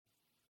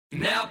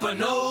Napa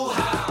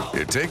know-how.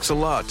 It takes a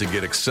lot to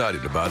get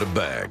excited about a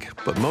bag,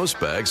 but most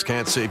bags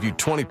can't save you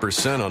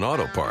 20% on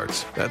auto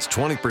parts. That's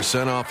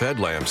 20% off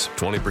headlamps,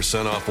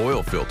 20% off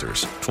oil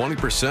filters,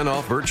 20%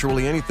 off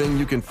virtually anything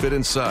you can fit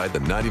inside the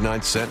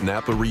 99-cent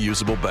Napa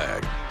reusable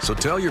bag. So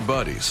tell your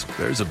buddies,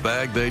 there's a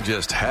bag they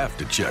just have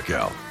to check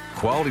out.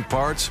 Quality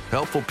parts,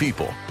 helpful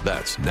people.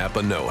 That's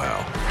Napa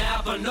know-how.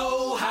 Napa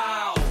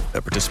know-how.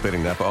 At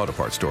participating Napa Auto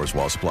Parts stores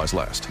while supplies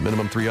last.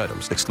 Minimum 3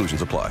 items.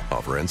 Exclusions apply.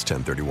 Offer ends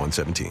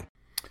 10/31/17.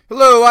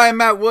 Hello, I'm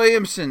Matt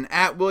Williamson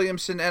at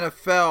Williamson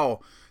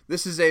NFL.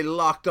 This is a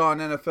Locked On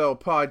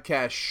NFL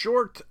podcast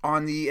short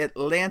on the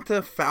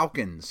Atlanta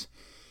Falcons.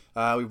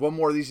 We have one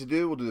more of these to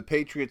do. We'll do the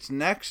Patriots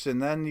next,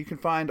 and then you can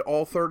find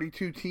all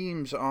 32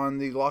 teams on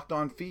the Locked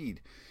On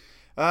feed.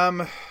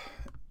 I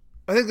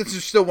think this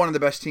is still one of the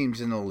best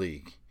teams in the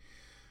league.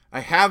 I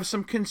have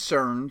some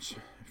concerns,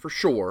 for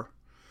sure.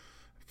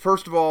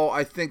 First of all,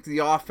 I think the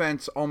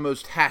offense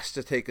almost has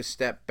to take a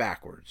step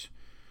backwards.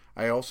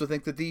 I also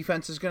think the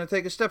defense is going to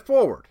take a step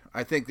forward.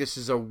 I think this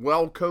is a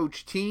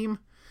well-coached team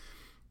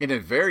in a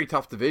very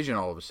tough division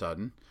all of a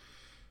sudden.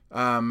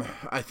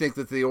 I think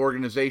that the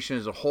organization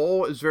as a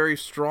whole is very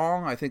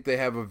strong. I think they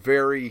have a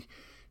very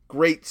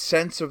great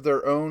sense of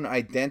their own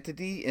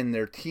identity in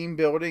their team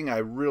building. I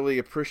really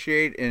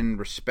appreciate and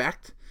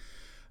respect.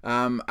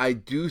 I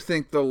do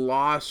think the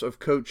loss of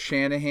Coach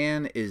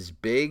Shanahan is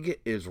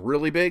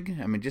really big.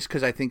 I mean, just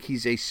because I think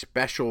he's a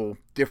special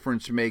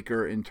difference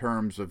maker in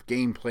terms of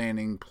game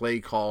planning, play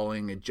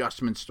calling,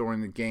 adjustments during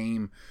the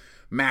game,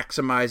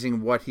 maximizing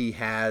what he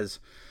has.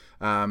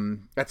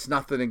 That's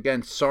nothing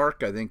against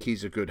Sark. I think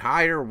he's a good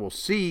hire. We'll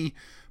see.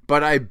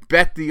 But I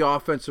bet the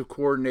offensive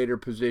coordinator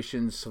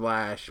position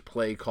 /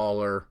 play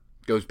caller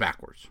goes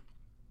backwards.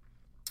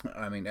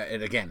 I mean,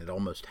 and again, it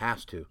almost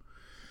has to.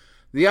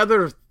 The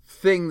other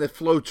thing that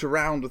floats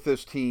around with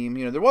this team,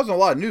 there wasn't a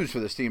lot of news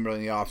for this team really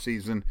in the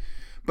offseason,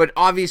 but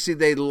obviously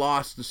they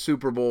lost the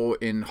Super Bowl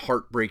in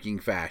heartbreaking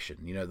fashion.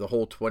 The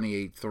whole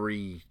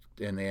 28-3,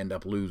 and they end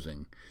up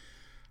losing.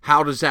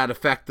 How does that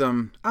affect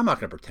them? I'm not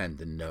going to pretend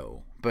to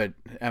know. But,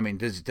 I mean,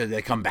 do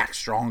they come back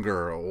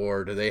stronger,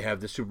 or do they have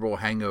the Super Bowl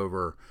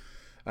hangover?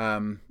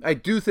 I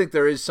do think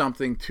there is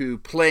something to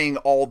playing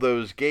all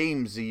those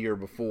games the year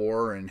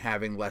before and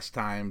having less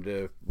time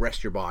to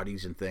rest your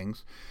bodies and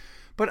things.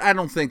 But I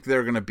don't think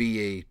they're going to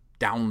be a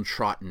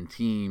downtrodden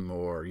team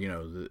or,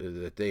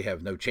 that they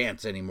have no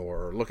chance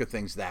anymore or look at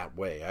things that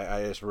way.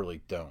 I just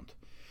really don't.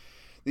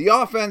 The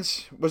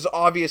offense was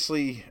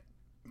obviously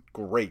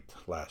great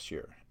last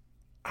year.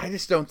 I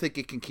just don't think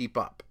it can keep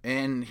up.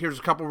 And here's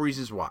a couple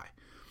reasons why.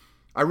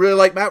 I really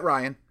like Matt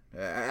Ryan.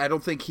 I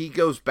don't think he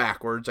goes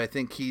backwards. I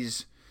think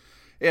he's,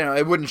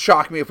 it wouldn't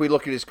shock me if we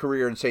look at his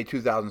career and say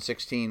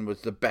 2016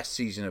 was the best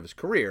season of his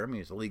career. I mean,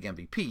 he's a league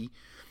MVP.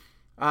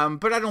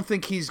 But I don't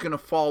think he's going to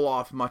fall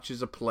off much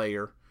as a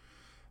player.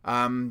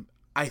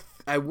 I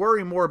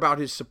worry more about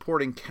his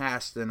supporting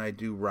cast than I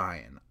do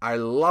Ryan. I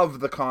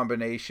love the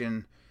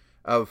combination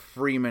of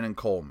Freeman and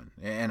Coleman,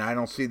 and I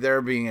don't see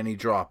there being any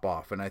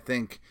drop-off. And I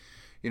think,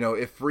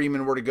 if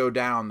Freeman were to go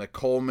down, that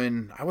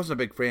Coleman, I wasn't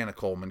a big fan of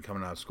Coleman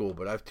coming out of school,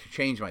 but I've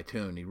changed my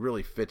tune. He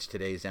really fits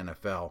today's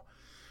NFL.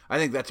 I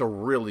think that's a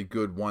really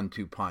good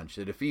 1-2 punch,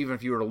 that even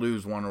if you were to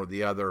lose one or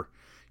the other,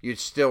 you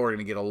still are going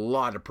to get a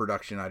lot of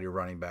production out of your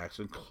running backs,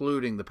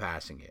 including the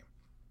passing game.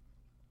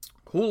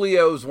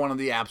 Julio is one of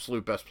the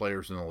absolute best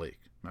players in the league.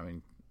 I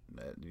mean,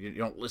 you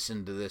don't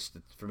listen to this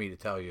for me to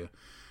tell you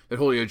that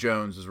Julio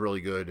Jones is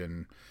really good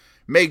and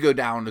may go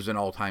down as an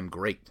all-time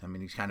great. I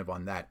mean, he's kind of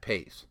on that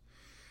pace.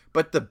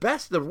 But the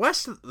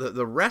rest of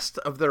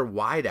their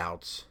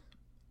wideouts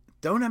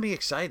don't have me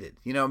excited.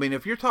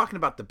 If you're talking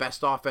about the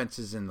best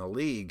offenses in the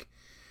league,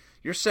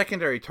 your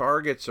secondary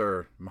targets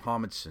are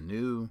Mohamed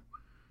Sanu,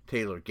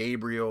 Taylor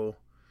Gabriel,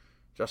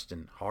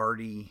 Justin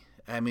Hardy.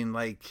 I mean,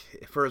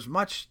 for as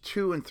much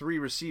 2 and 3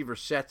 receiver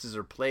sets as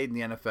are played in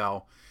the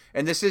NFL,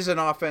 and this is an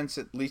offense,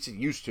 at least it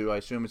used to, I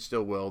assume it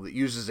still will, that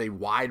uses a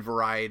wide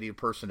variety of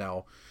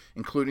personnel,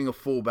 including a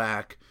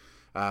fullback,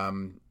 a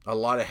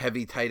lot of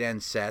heavy tight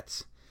end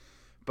sets.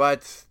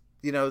 But,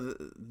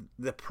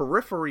 the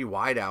periphery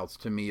wideouts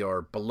to me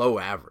are below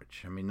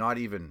average. I mean, not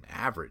even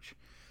average.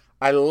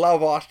 I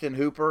love Austin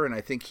Hooper, and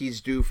I think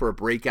he's due for a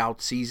breakout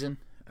season.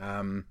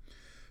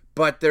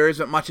 But there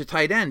isn't much of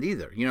tight end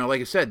either. Like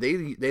I said,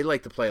 they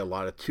like to play a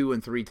lot of 2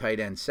 and 3 tight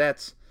end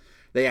sets.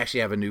 They actually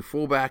have a new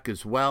fullback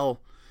as well.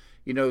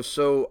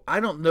 So I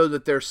don't know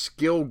that their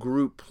skill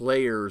group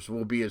players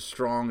will be as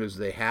strong as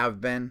they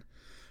have been.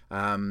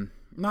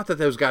 Not that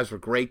those guys were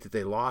great that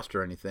they lost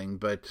or anything,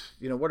 but,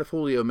 what if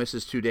Julio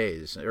misses 2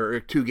 days or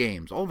 2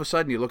 games? All of a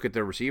sudden you look at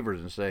their receivers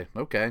and say,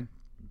 okay,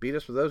 beat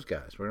us with those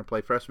guys. We're going to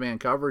play press man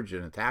coverage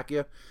and attack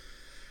you.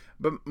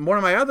 But one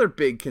of my other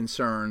big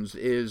concerns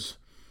is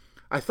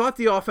I thought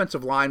the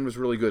offensive line was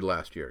really good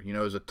last year. It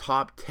was a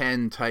top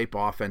 10 type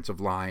offensive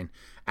line.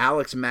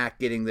 Alex Mack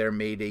getting there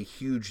made a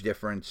huge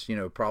difference,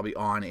 probably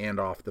on and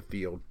off the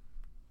field.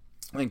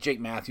 I think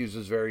Jake Matthews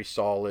is very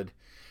solid.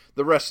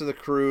 The rest of the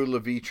crew,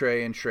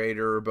 Levitre and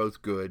Schrader, are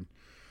both good.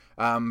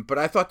 But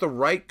I thought the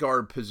right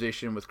guard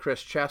position with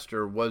Chris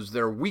Chester was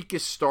their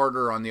weakest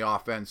starter on the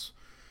offense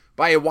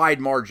by a wide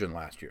margin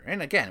last year.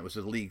 And again, it was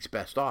the league's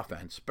best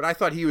offense. But I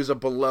thought he was a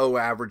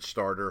below-average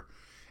starter.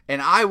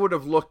 And I would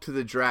have looked to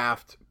the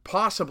draft,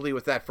 possibly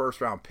with that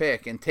first-round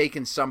pick, and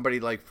taken somebody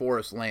like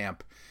Forrest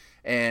Lamp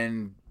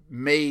and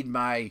made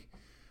my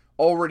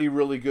already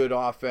really good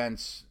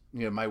offense,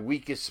 my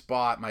weakest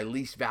spot, my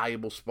least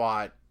valuable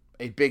spot,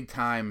 a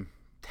big-time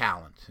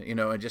talent,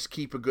 and just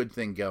keep a good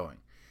thing going.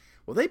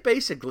 Well, they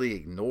basically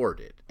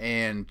ignored it.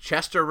 And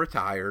Chester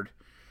retired.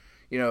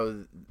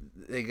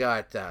 They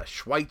got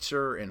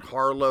Schweitzer and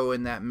Harlow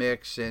in that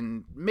mix,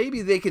 and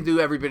maybe they can do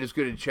every bit as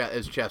good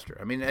as Chester.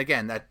 I mean,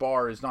 again, that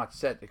bar is not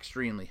set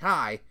extremely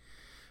high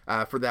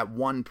for that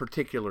one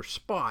particular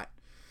spot.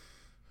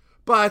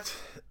 But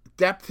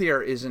depth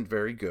here isn't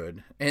very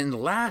good. And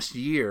last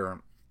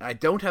year, I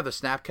don't have the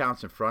snap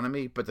counts in front of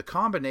me, but the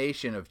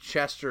combination of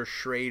Chester,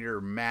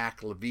 Schrader,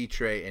 Mack,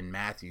 Levitre, and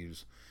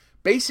Matthews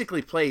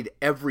basically played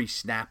every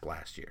snap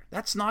last year.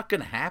 That's not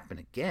going to happen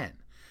again.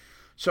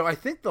 So I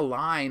think the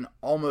line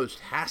almost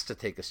has to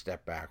take a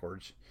step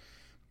backwards.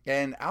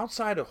 And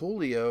outside of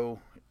Julio,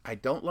 I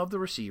don't love the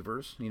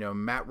receivers.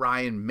 Matt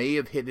Ryan may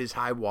have hit his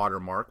high water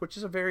mark, which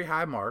is a very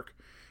high mark.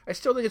 I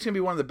still think it's going to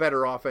be one of the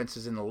better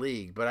offenses in the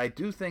league, but I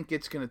do think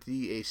it's going to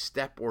be a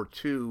step or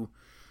two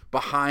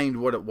behind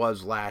what it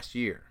was last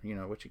year,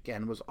 which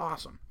again was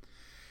awesome.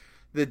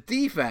 The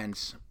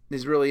defense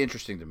is really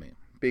interesting to me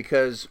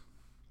because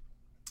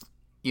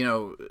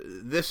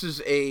this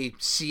is a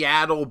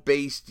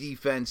Seattle-based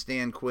defense.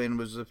 Dan Quinn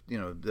was,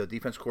 the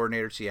defense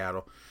coordinator at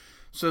Seattle.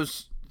 So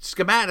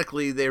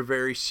schematically, they're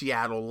very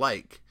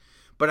Seattle-like.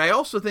 But I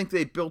also think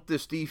they built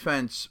this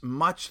defense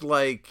much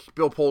like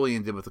Bill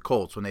Polian did with the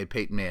Colts when they had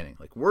Peyton Manning.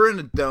 Like, we're in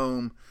a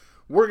dome.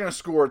 We're going to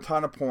score a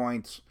ton of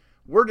points.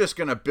 We're just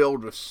going to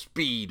build with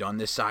speed on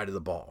this side of the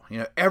ball.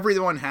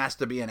 Everyone has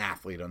to be an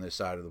athlete on this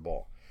side of the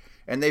ball.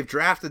 And they've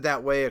drafted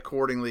that way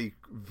accordingly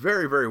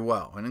very, very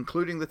well, and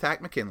including the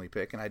Takk McKinley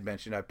pick. And I'd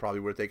mentioned I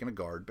probably would have taken a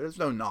guard, but there's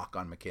no knock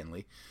on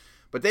McKinley.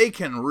 But they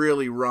can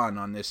really run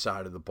on this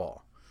side of the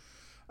ball.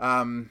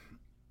 And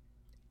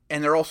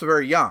they're also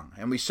very young.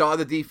 And we saw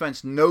the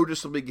defense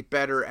noticeably get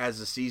better as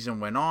the season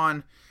went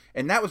on.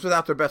 And that was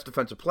without their best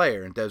defensive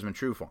player in Desmond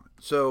Trufant.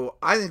 So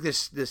I think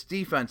this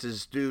defense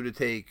is due to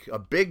take a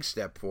big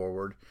step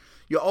forward.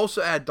 You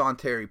also add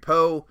Dontari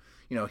Poe.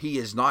 He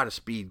is not a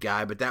speed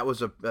guy, but that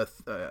was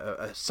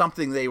a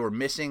something they were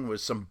missing,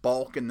 was some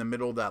bulk in the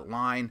middle of that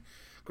line.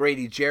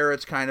 Grady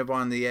Jarrett's kind of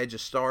on the edge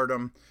of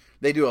stardom.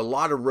 They do a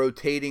lot of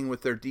rotating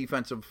with their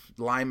defensive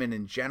linemen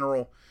in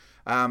general.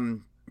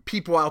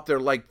 People out there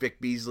like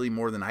Vic Beasley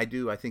more than I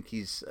do. I think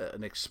he's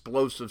an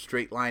explosive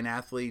straight line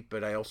athlete,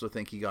 but I also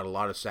think he got a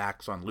lot of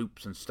sacks on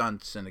loops and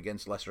stunts and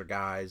against lesser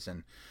guys.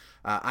 And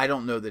I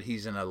don't know that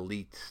he's an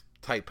elite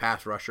type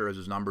pass rusher as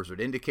his numbers would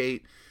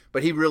indicate.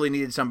 But he really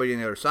needed somebody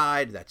on the other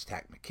side. That's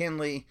Takk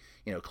McKinley.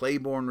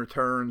 Claiborne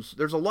returns.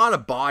 There's a lot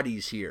of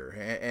bodies here,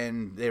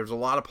 and there's a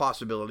lot of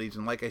possibilities.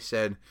 And like I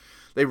said,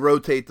 they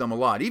rotate them a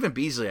lot. Even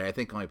Beasley, I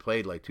think, only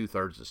played like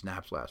 2/3 of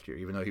snaps last year,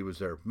 even though he was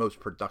their most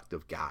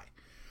productive guy.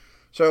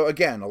 So,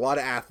 again, a lot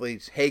of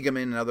athletes.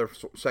 Hageman, another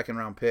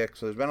second-round pick.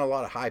 So there's been a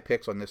lot of high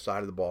picks on this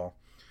side of the ball.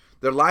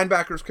 Their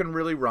linebackers can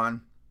really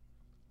run.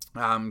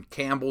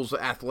 Campbell's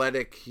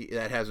athletic.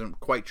 That hasn't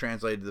quite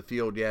translated to the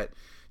field yet.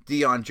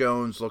 Deion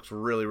Jones looks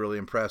really, really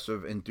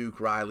impressive, and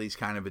Duke Riley's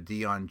kind of a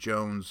Deion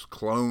Jones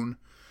clone.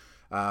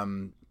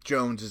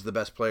 Jones is the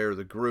best player of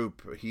the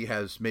group.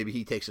 Maybe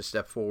he takes a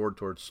step forward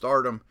towards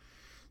stardom.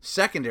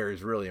 Secondary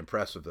is really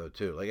impressive, though,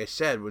 too. Like I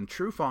said, when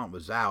Trufant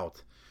was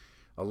out,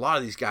 a lot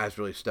of these guys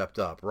really stepped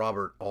up.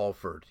 Robert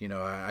Alford,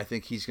 I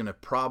think he's going to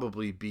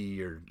probably be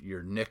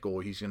your nickel.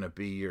 He's going to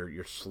be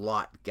your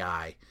slot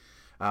guy.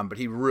 But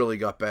he really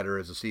got better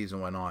as the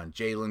season went on.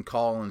 Jalen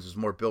Collins is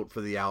more built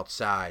for the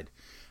outside.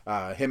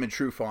 Him and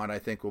Trufant, I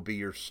think, will be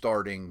your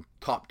starting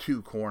top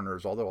two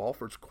corners, although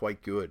Alford's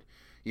quite good.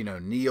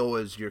 Neal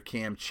is your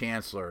Cam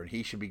Chancellor, and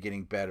he should be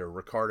getting better.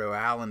 Ricardo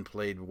Allen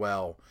played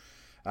well.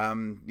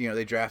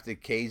 They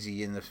drafted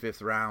Casey in the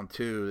 5th round,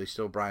 too. They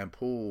still Brian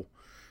Poole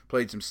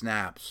played some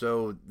snaps.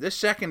 So this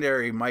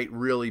secondary might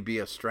really be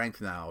a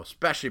strength now,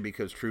 especially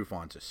because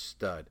Trufant's a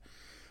stud.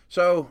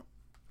 So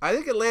I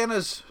think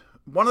Atlanta's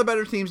one of the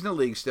better teams in the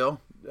league still.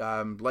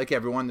 Like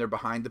everyone, they're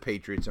behind the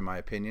Patriots, in my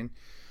opinion.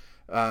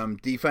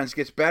 Defense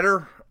gets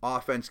better.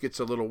 Offense gets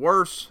a little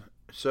worse.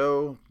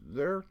 So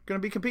they're going to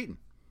be competing.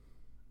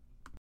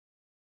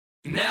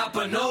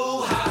 Napa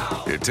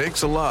know-how. It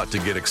takes a lot to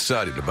get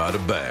excited about a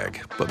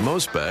bag, but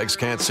most bags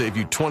can't save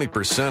you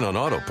 20% on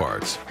auto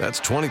parts.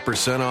 That's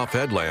 20% off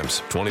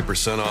headlamps,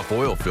 20% off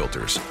oil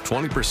filters,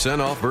 20%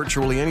 off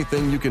virtually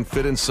anything you can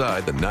fit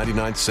inside the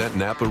 99-cent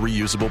Napa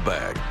reusable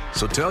bag.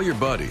 So tell your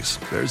buddies,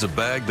 there's a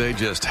bag they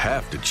just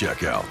have to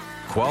check out.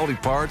 Quality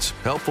parts,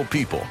 helpful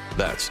people.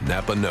 That's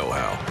Napa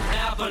know-how.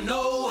 Napa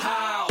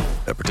know-how.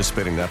 At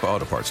participating Napa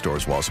Auto Parts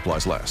stores while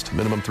supplies last.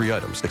 Minimum 3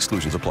 items.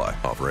 Exclusions apply.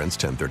 Offer ends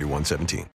 10/31/17.